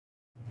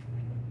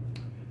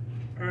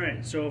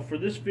Alright, so for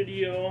this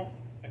video,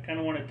 I kind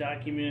of want to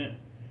document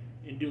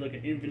and do like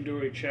an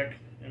inventory check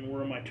and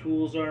where my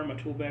tools are, my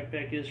tool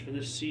backpack is for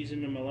this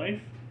season in my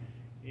life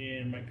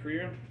and my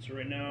career. So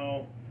right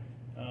now,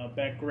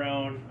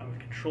 background, I'm a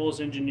controls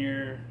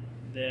engineer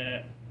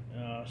that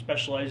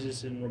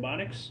specializes in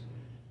robotics.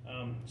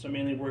 So I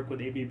mainly work with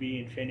ABB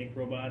and Fanuc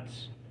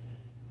robots.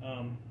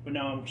 But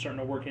now I'm starting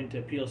to work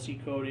into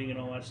PLC coding and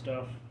all that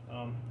stuff.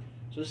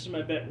 So this is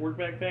my work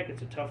backpack.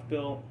 It's a tough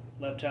built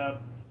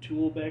laptop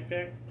tool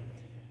backpack,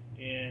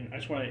 and I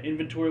just want to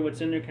inventory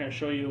what's in there, kind of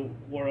show you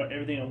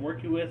everything I'm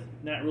working with.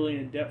 Not really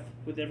in depth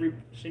with every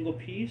single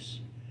piece,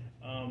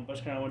 but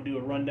just kind of want to do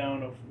a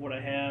rundown of what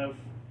I have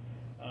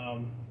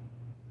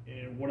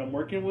and what I'm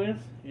working with,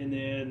 and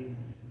then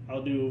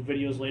I'll do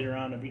videos later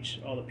on of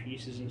all the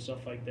pieces and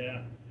stuff like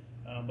that.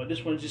 But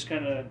this one's just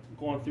kind of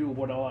going through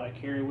what all I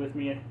carry with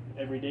me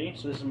every day.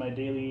 So this is my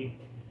daily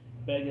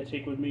bag I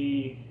take with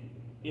me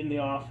in the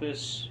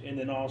office, and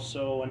then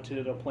also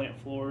onto the plant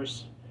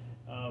floors.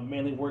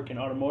 Mainly work in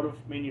automotive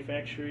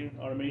manufacturing,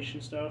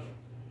 automation stuff.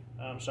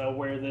 So I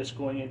wear this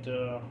going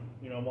into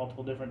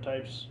multiple different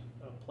types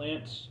of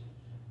plants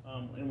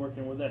and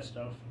working with that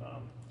stuff.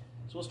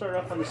 So we'll start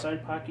off on the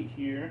side pocket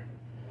here.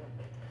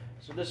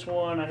 So this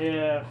one, I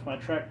have my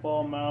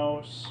trackball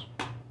mouse.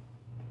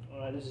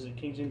 This is a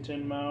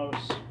Kensington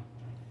mouse.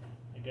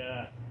 I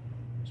got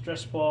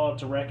stress ball.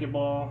 It's a racket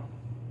ball.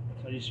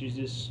 So I just use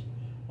this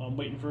while I'm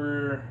waiting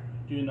for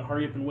doing the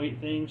hurry up and wait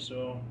thing.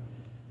 So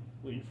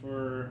waiting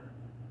for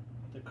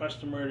the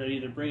customer to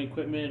either bring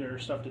equipment or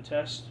stuff to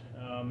test.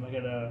 I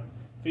got a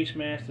face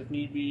mask if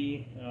need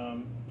be.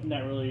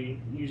 Not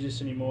really use this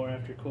anymore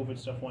after COVID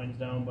stuff winds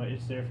down, but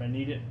it's there if I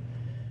need it.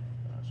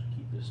 So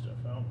keep this stuff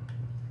out.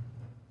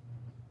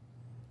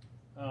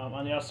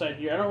 On the outside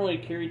here, I don't really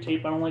carry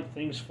tape. I don't like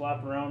things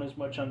flopping around as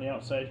much on the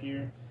outside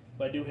here,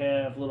 but I do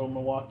have a little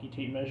Milwaukee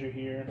tape measure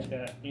here. It's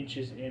got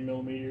inches and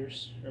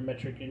millimeters or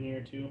metric in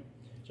here too,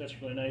 so that's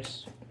really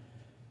nice.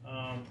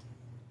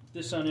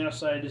 This on the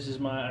outside, this is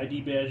my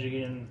ID badge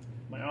again,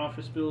 my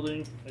office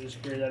building. I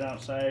just carry that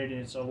outside,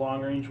 and it's a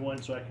long range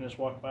one, so I can just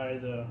walk by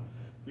the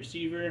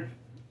receiver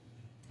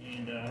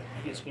and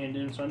get scanned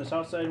in. So on this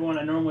outside one,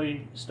 I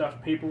normally stuff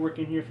paperwork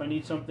in here if I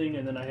need something,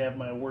 and then I have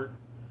my work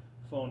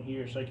phone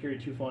here. So I carry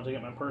two phones. I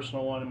got my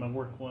personal one and my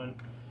work one.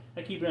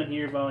 I keep it on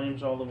here,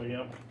 volumes all the way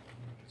up.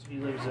 So he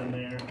lives in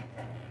there.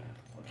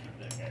 I'll keep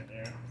that guy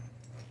there.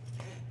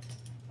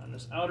 On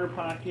this outer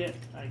pocket,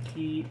 I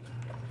keep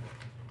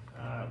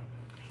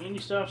handy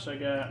stuff. So I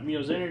got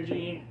Meals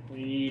Energy.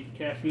 We need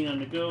caffeine on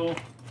the go.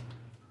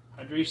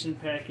 Hydration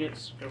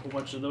packets. Got a whole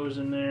bunch of those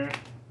in there.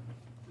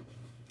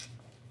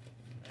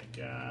 I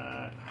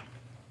got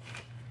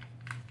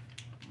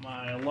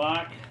my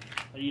lock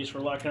I use for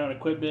locking out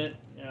equipment.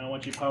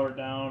 Once you power it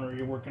down or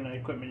you're working on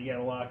equipment, you got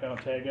to lock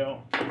out, tag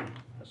out.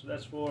 That's what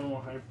that's for.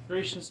 More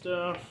hydration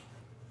stuff.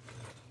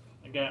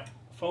 I got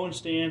phone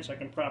stand, so I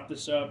can prop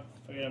this up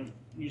if I'm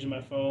using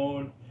my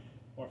phone,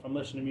 or if I'm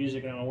listening to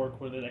music and I want to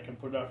work with it, I can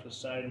put it off to the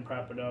side and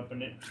prop it up,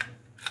 and it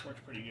works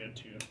pretty good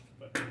too.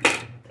 But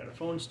got a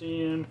phone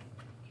stand.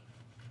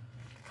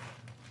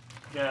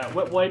 Got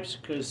wet wipes,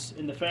 because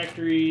in the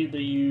factory they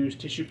use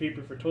tissue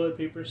paper for toilet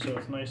paper, so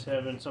it's nice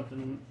having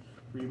something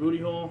for your booty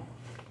hole.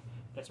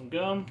 Got some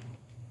gum.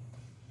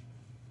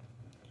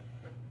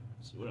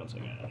 Let's see what else I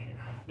got in here.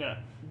 Got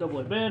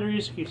AA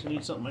batteries in case I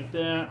need something like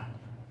that.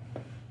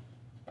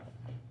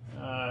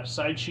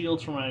 Side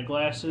shields for my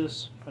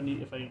glasses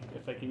if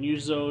I can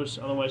use those.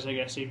 Otherwise, I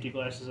got safety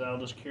glasses that I'll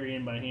just carry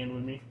in by hand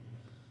with me.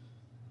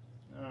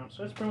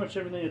 So that's pretty much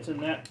everything that's in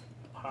that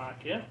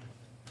pocket.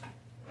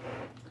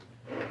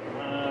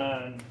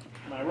 On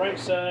my right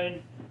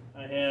side,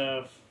 I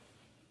have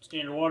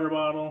standard water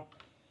bottle.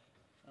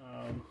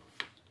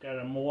 Got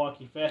a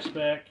Milwaukee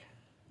Fastback.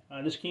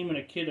 This came in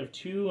a kit of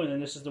 2, and then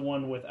this is the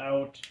one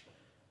without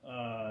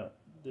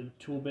the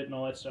tool bit and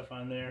all that stuff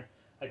on there.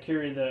 I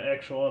carry the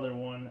actual other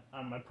one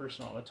on my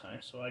person all the time,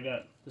 so I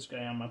got this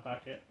guy on my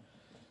pocket.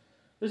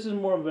 This is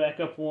more of a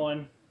backup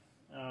one,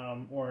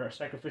 or a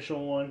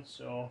sacrificial one,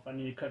 so if I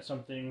need to cut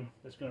something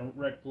that's going to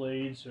wreck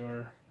blades,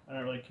 or I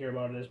don't really care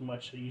about it as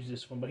much, I use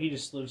this one, but he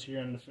just lives here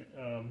on the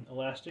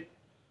elastic.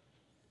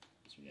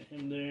 So we got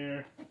him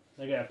there.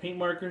 I got paint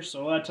markers,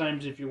 so a lot of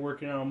times if you're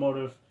working on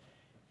automotive,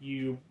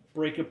 you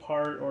break a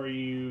part or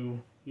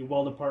you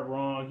weld a part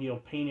wrong, you'll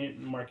paint it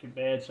and mark it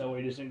bad so that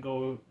way it doesn't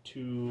go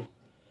to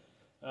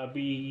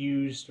be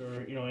used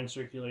or in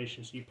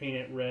circulation. So you paint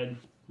it red,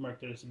 mark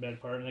that it's a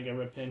bad part, and I got a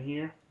red pen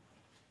here.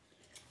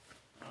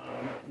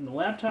 In the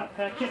laptop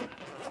packet,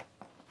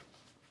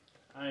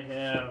 I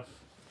have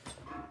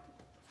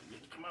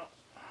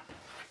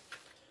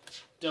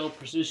Dell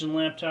Precision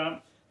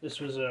laptop. This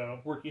was a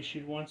work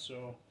issued one,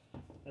 so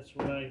that's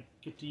what I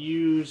get to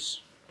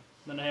use.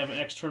 Then I have an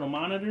external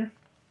monitor.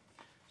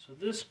 So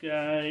this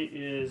guy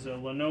is a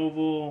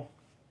Lenovo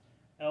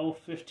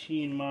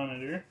L15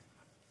 monitor.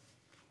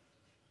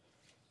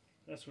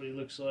 That's what he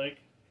looks like.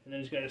 And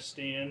then he's got a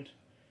stand,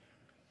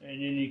 and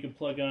then you can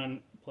plug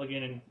in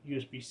a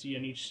USB-C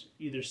on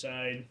either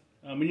side.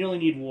 And you only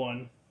need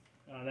one.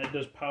 That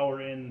does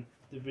power in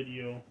the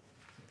video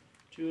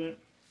to it.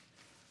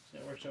 So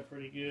that works out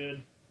pretty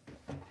good.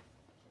 Put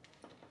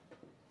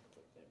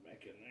that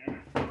back in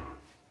there. So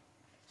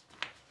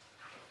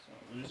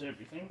I don't lose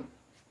everything.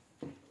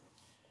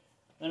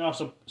 And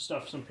also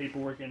stuff some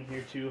paperwork in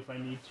here too if I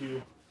need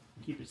to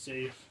keep it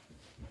safe.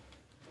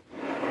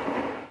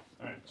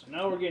 Alright, so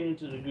now we're getting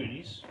into the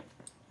goodies.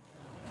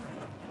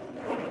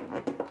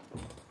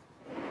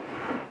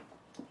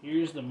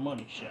 Here's the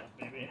money shot,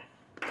 baby.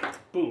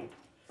 Boom.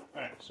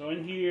 Alright, so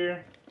in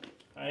here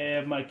I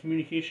have my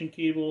communication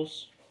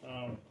cables.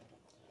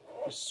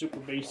 Just super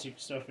basic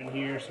stuff in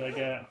here. So I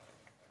got a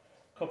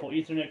couple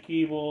Ethernet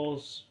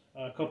cables,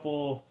 a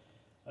couple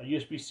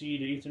USB-C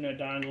to Ethernet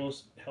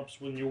dongles.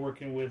 Helps when you're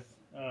working with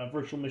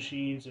virtual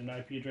machines and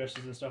IP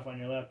addresses and stuff on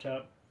your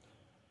laptop.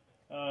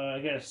 I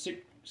got a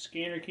SICK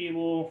scanner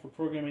cable for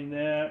programming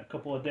that. A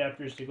couple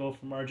adapters to go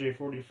from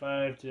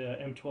RJ45 to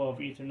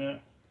M12 Ethernet.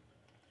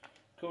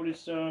 Coded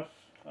stuff.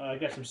 I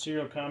got some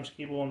serial comms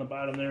cable on the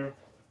bottom there.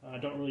 I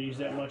don't really use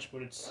that much,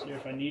 but it's there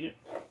if I need it.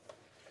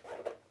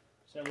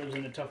 So that lives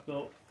in the Tough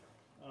Belt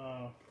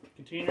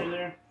container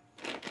there.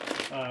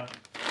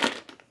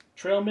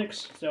 Trail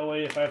mix, so that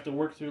way if I have to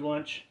work through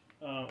lunch,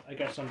 I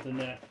got something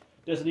that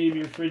doesn't need to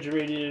be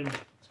refrigerated.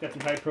 It's got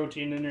some high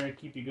protein in there to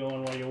keep you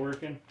going while you're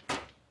working.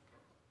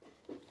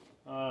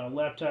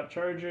 Laptop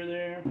charger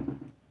there.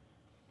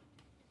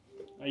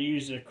 I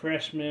use a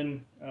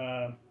Craftsman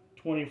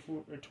 20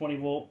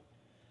 volt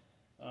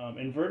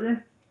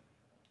inverter.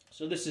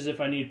 So this is if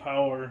I need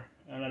power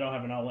and I don't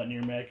have an outlet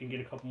near me. I can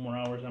get a couple more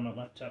hours on my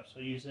laptop, so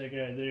I use that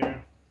guy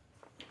there.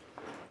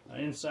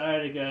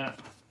 Inside I got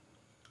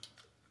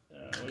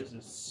what is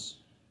this?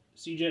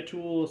 C-Jet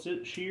tool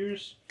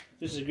shears.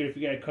 This is good if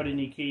you gotta cut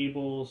any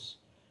cables,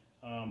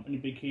 any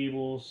big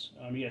cables.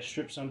 You gotta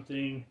strip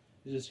something.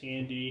 This is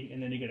handy,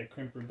 and then you got a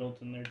crimper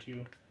built in there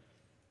too.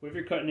 But if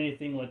you're cutting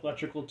anything like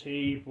electrical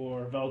tape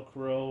or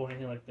Velcro or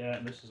anything like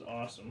that, this is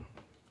awesome.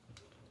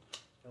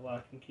 Got a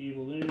locking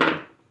cable in.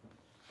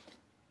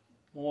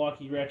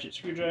 Milwaukee ratchet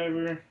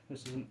screwdriver.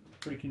 This is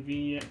pretty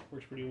convenient.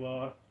 Works pretty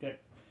well. Got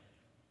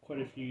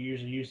quite a few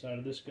years of use out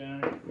of this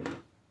guy.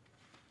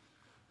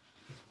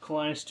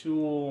 Colinas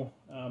tool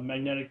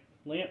magnetic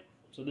lamp.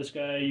 So this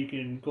guy you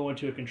can go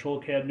into a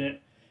control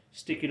cabinet,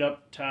 stick it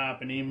up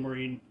top, and aim where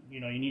you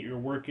need your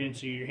work in,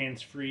 so your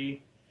hands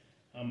free.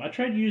 I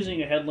tried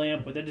using a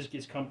headlamp, but that just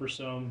gets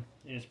cumbersome,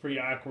 and it's pretty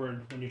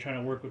awkward when you're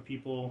trying to work with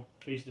people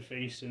face to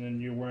face, and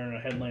then you're wearing a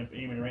headlamp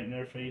aiming right in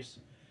their face.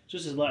 So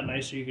this is a lot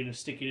nicer. You can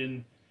just stick it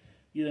in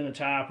either on the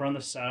top or on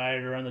the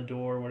side or on the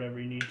door, whatever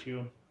you need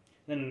to.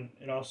 Then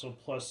it also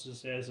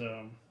pluses as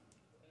a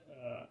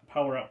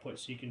power output,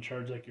 so you can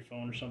charge like your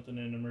phone or something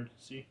in an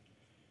emergency.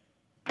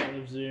 That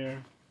lives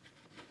there.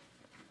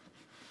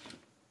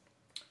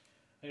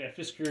 I got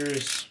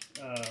Fiskars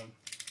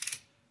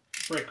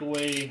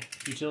breakaway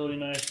utility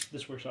knife.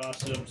 This works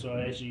awesome, so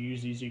as you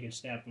use these you can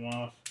snap them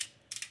off.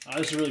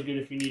 This is really good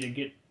if you need to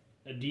get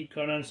a deep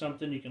cut on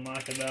something. You can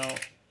lock it out,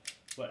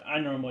 but I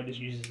normally just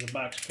use it as a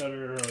box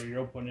cutter, or you're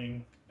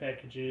opening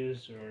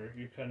packages, or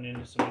you're cutting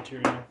into some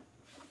material.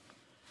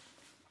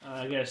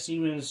 I got a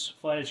Siemens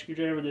flathead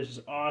screwdriver. This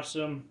is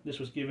awesome. This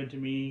was given to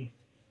me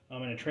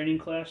in a training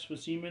class with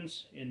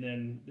Siemens, and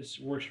then this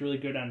works really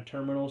good on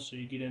terminals, so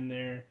you get in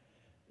there.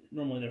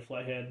 Normally they're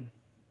flathead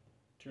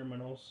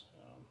terminals.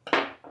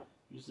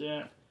 Use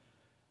that.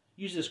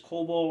 Use this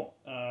Cobalt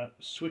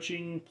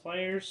switching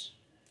pliers.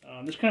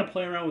 Just kind of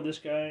play around with this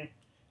guy.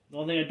 The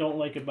only thing I don't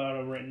like about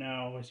him right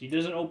now is he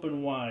doesn't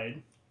open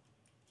wide,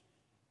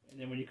 and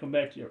then when you come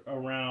back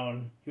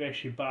around, you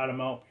actually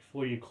bottom out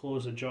before you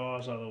close the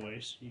jaws all the way,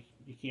 so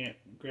you can't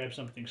grab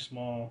something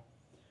small.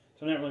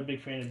 So I'm not really a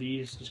big fan of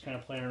these, just kind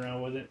of playing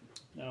around with it.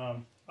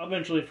 I'll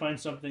eventually find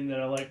something that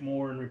I like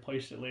more and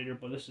replace it later,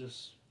 but this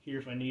is here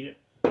if I need it.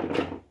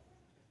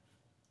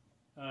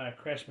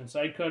 Craftsman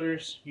side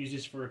cutters. Use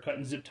this for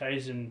cutting zip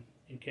ties in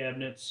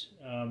cabinets.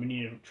 You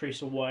need to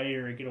trace a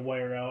wire or get a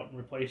wire out and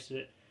replace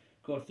it.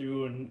 Go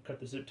through and cut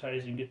the zip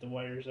ties and get the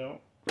wires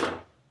out.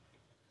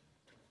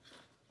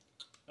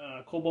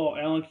 Cobalt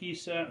Allen key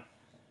set.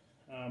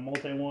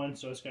 Multi-one,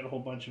 so it's got a whole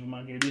bunch of them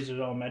on here. These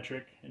are all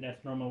metric, and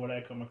that's normally what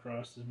I come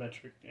across is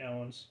metric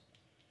Allens.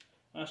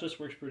 So this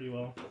works pretty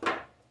well.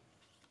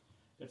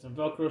 Got some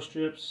Velcro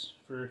strips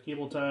for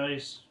cable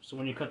ties, so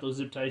when you cut those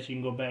zip ties you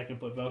can go back and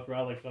put Velcro.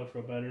 I like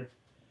Velcro better.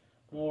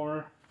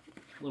 More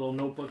little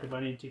notebook if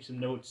I need to take some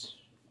notes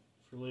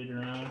for later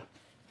on.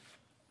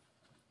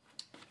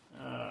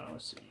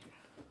 Let's see.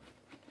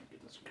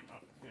 Get this come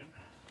out good.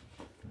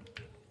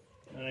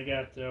 And I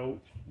got the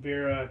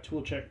Vera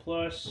Tool Check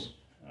Plus.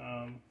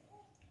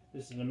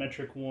 This is a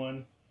metric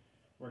one.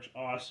 Works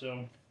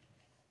awesome.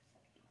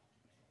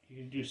 You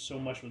can do so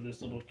much with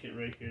this little kit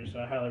right here, so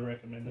I highly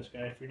recommend this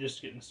guy if you're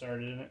just getting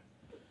started in it.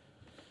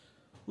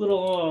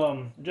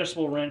 Little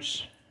adjustable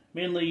wrench.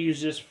 Mainly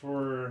use this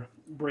for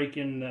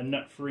breaking the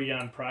nut free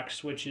on prox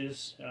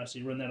switches. So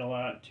you run that a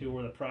lot too,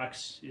 where the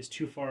prox is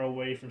too far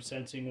away from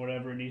sensing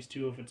whatever it needs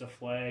to, if it's a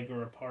flag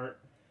or a part.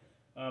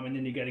 And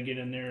then you got to get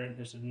in there, and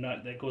there's a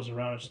nut that goes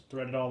around. It's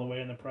threaded all the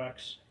way in the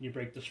prox. You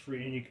break this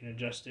free, and you can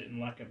adjust it and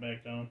lock it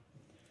back down.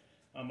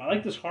 I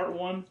like this Hart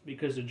one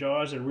because the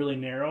jaws are really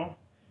narrow,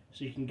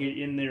 so you can get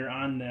in there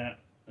on that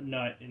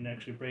nut and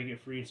actually break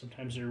it free.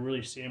 Sometimes they're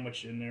really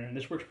sandwiched in there, and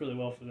this works really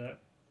well for that.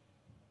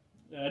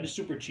 Just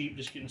super cheap,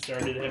 just getting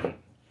started. I haven't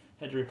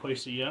had to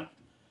replace it yet.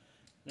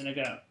 Then I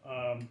got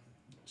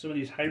some of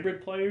these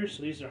hybrid pliers.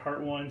 So these are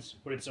Hart ones,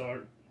 but it's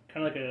kind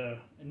of like a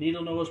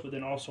needle nose, but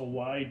then also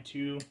wide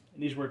too.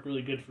 And these work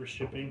really good for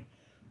shipping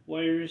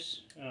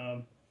wires.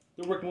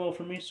 They're working well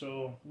for me,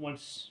 so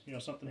once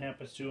something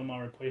happens to them,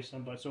 I'll replace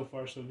them. But so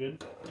far, so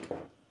good.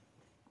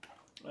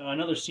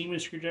 Another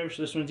Siemens screwdriver.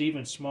 So this one's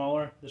even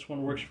smaller. This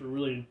one works for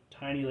really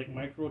tiny, like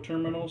micro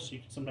terminals. So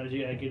sometimes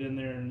you gotta get in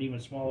there, and even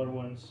smaller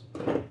ones.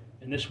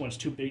 And this one's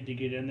too big to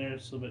get in there.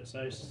 It's a little bit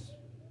size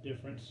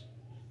difference.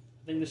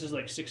 I think this is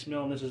like 6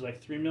 mil, and this is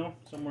like 3 mil,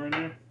 somewhere in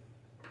there.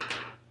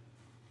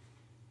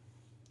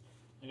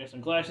 I got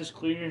some glasses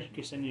cleaners in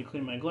case I need to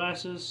clean my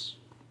glasses.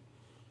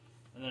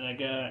 And then I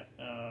got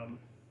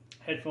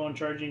headphone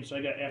charging, so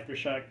I got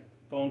Aftershock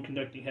phone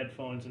conducting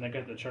headphones, and I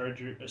got the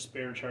charger, a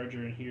spare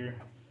charger in here.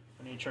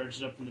 I need to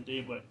charge it up in the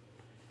day, but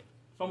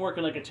if I'm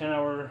working like a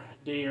 10-hour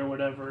day or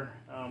whatever,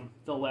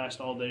 they'll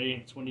last all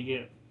day. It's when you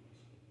get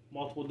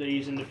multiple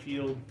days in the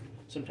field,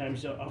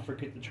 sometimes I'll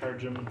forget to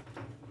charge them,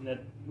 and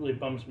that really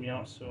bums me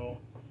out. So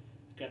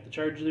got the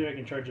charger there, I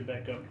can charge it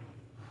back up.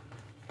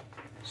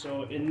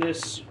 So in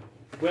this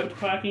webbed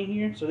pocking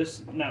here, so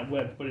this not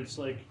webbed, but it's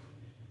like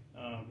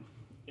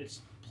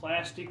it's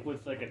plastic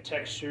with like a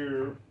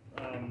texture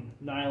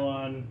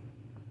nylon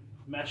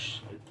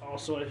mesh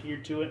also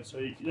adhered to it, so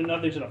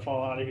nothing's gonna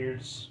fall out of here.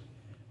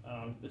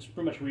 It's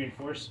pretty much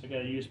reinforced. I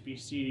got a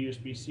USB-C to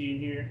USB-C in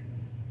here,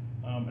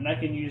 and I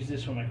can use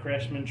this for my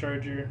Craftsman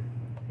charger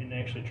and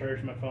actually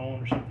charge my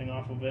phone or something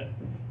off of it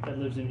that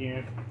lives in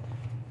here.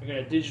 I got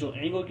a digital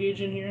angle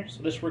gauge in here,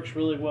 so this works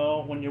really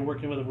well when you're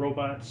working with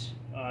robots.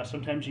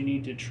 Sometimes you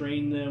need to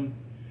train them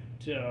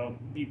to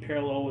be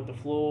parallel with the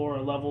floor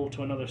or level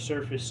to another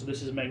surface. So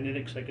this is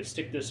magnetic, so I can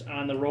stick this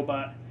on the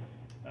robot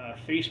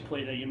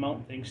faceplate that you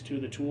mount things to,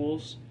 the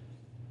tools,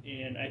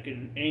 and I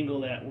can angle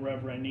that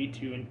wherever I need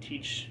to and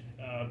teach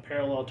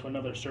parallel to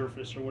another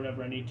surface or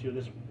whatever I need to.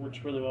 This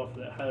works really well for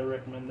that. Highly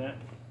recommend that.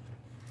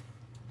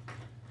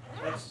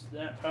 So that's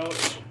that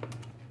pouch.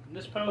 And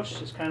this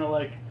pouch is kind of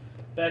like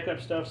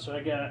backup stuff. So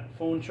I got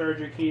phone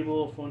charger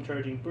cable, phone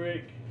charging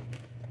brick.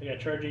 I got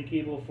charging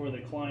cable for the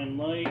Klein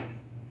light.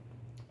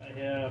 I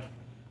have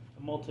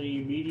a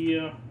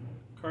multimedia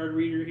card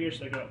reader here,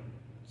 so I got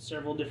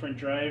several different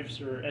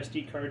drives or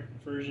SD card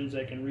versions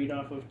I can read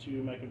off of to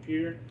my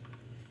computer.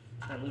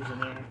 That lives in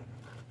there.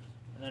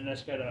 And then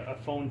that's got a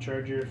phone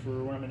charger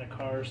for when I'm in a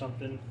car or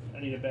something. I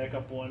need a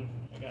backup one.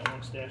 I got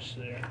one stashed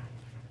there.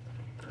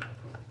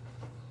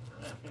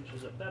 That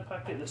finishes up that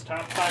pocket. This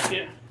top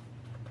pocket,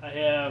 I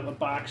have a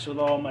box with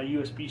all my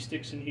USB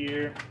sticks in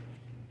here,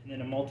 and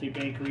then a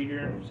multi-bank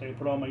reader, so I can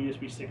put all my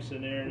USB sticks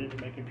in there and into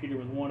my computer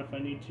with one if I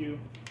need to.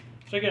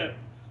 So I got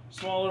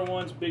smaller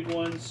ones, big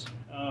ones.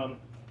 I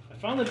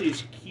found that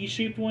these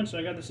key-shaped ones, so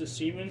I got this at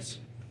Siemens.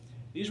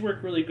 These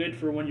work really good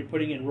for when you're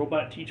putting in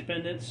robot teach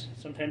pendants.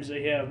 Sometimes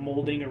they have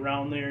molding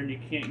around there and you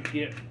can't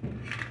get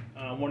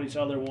one of these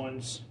other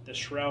ones. The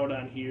shroud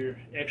on here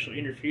actually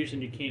interferes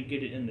and you can't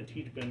get it in the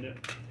teach pendant.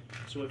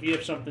 So if you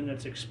have something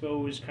that's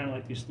exposed, kind of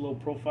like these low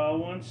profile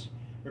ones,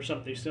 or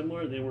something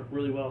similar, they work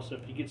really well. So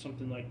if you get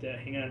something like that,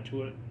 hang on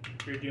to it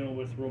if you're dealing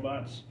with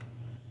robots.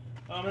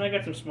 And I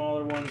got some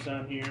smaller ones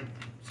on here,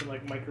 some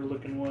like micro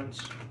looking ones.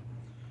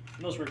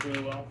 And those work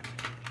really well.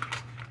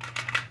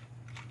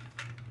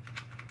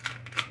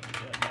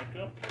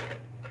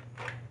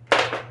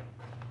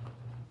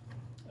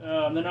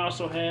 Then I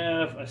also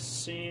have a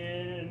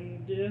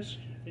SanDisk.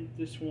 I think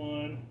this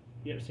one,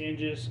 yep,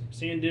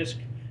 SanDisk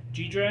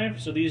G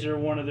drive. So these are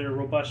one of their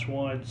robust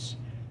ones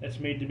that's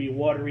made to be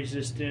water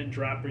resistant,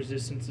 drop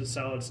resistant to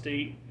solid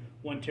state,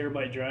 1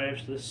 terabyte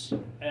drive. So this,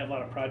 I have a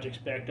lot of projects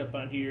backed up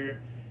on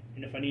here,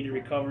 and if I need to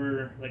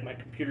recover, like my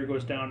computer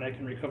goes down, I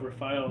can recover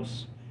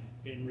files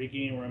and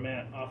regain where I'm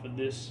at off of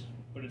this.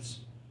 But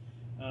it's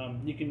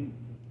you can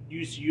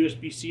use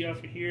USB-C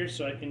off of here,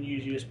 so I can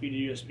use USB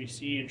to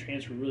USB-C and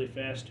transfer really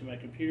fast to my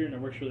computer, and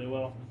it works really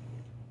well.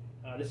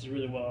 This is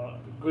really well,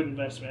 good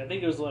investment. I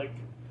think it was like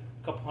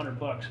a couple $100,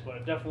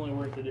 but definitely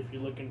worth it if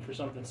you're looking for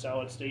something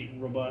solid state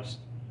and robust.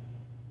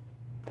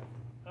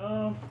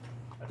 I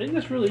think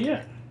that's really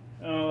it.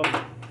 So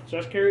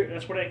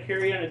that's what I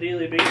carry on a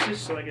daily basis.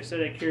 So like I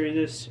said, I carry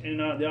this in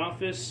and out of the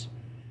office.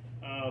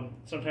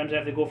 Sometimes I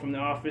have to go from the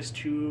office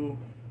to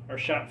our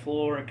shop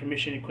floor and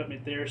commission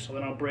equipment there, so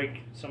then I'll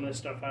break some of this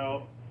stuff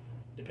out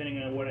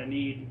depending on what I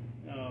need.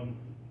 A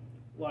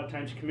lot of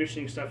times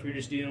commissioning stuff, you're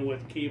just dealing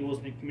with cables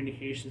and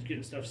communications,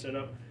 getting stuff set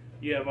up.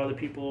 You have other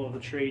people of the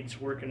trades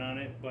working on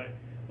it, but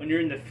when you're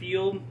in the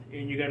field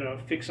and you got to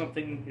fix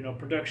something,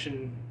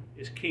 production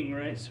is king,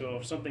 right? So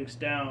if something's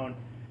down,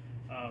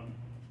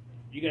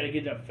 you got to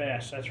get it up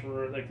fast. That's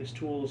where like these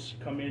tools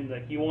come in.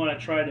 Like you want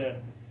to try to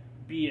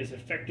be as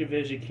effective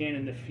as you can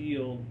in the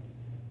field,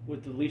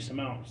 with the least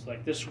amounts.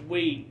 Like this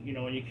weight, you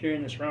know, when you're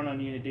carrying this around on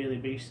you on a daily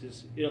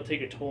basis, it'll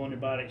take a toll on your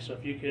body. So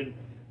if you can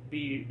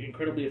be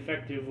incredibly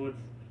effective with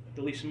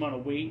the least amount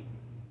of weight,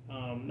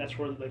 that's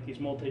where like these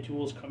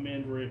multi-tools come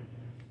in, where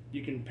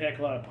you can pack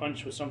a lot of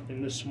punch with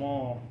something this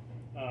small.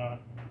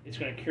 It's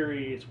going to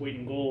carry its weight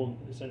in gold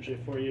essentially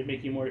for you,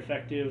 make you more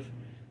effective.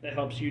 That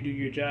helps you do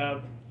your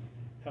job,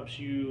 helps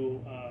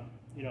you,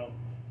 you know,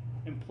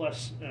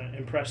 impress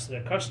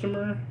the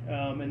customer,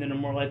 and then are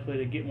more likely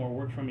to get more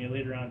work from you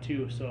later on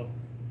too. So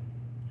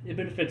it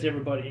benefits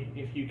everybody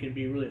if you can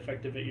be really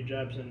effective at your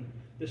jobs, and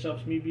this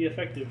helps me be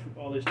effective with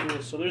all these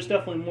tools. So there's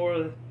definitely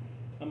more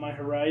on my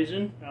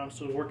horizon.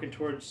 So working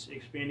towards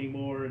expanding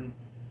more and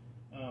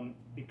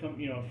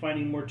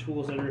finding more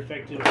tools that are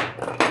effective,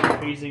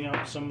 phasing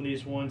out some of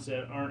these ones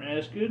that aren't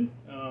as good,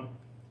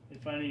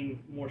 and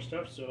finding more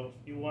stuff. So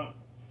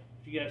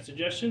if you got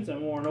suggestions,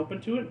 I'm more than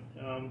open to it.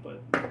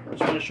 But I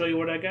just want to show you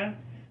what I got.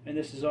 And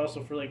this is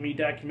also for like me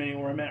documenting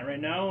where I'm at right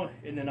now.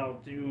 And then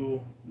I'll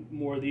do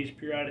more of these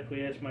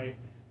periodically as my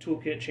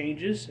toolkit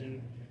changes.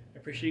 And I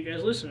appreciate you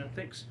guys listening.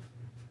 Thanks.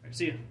 All right,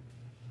 see you.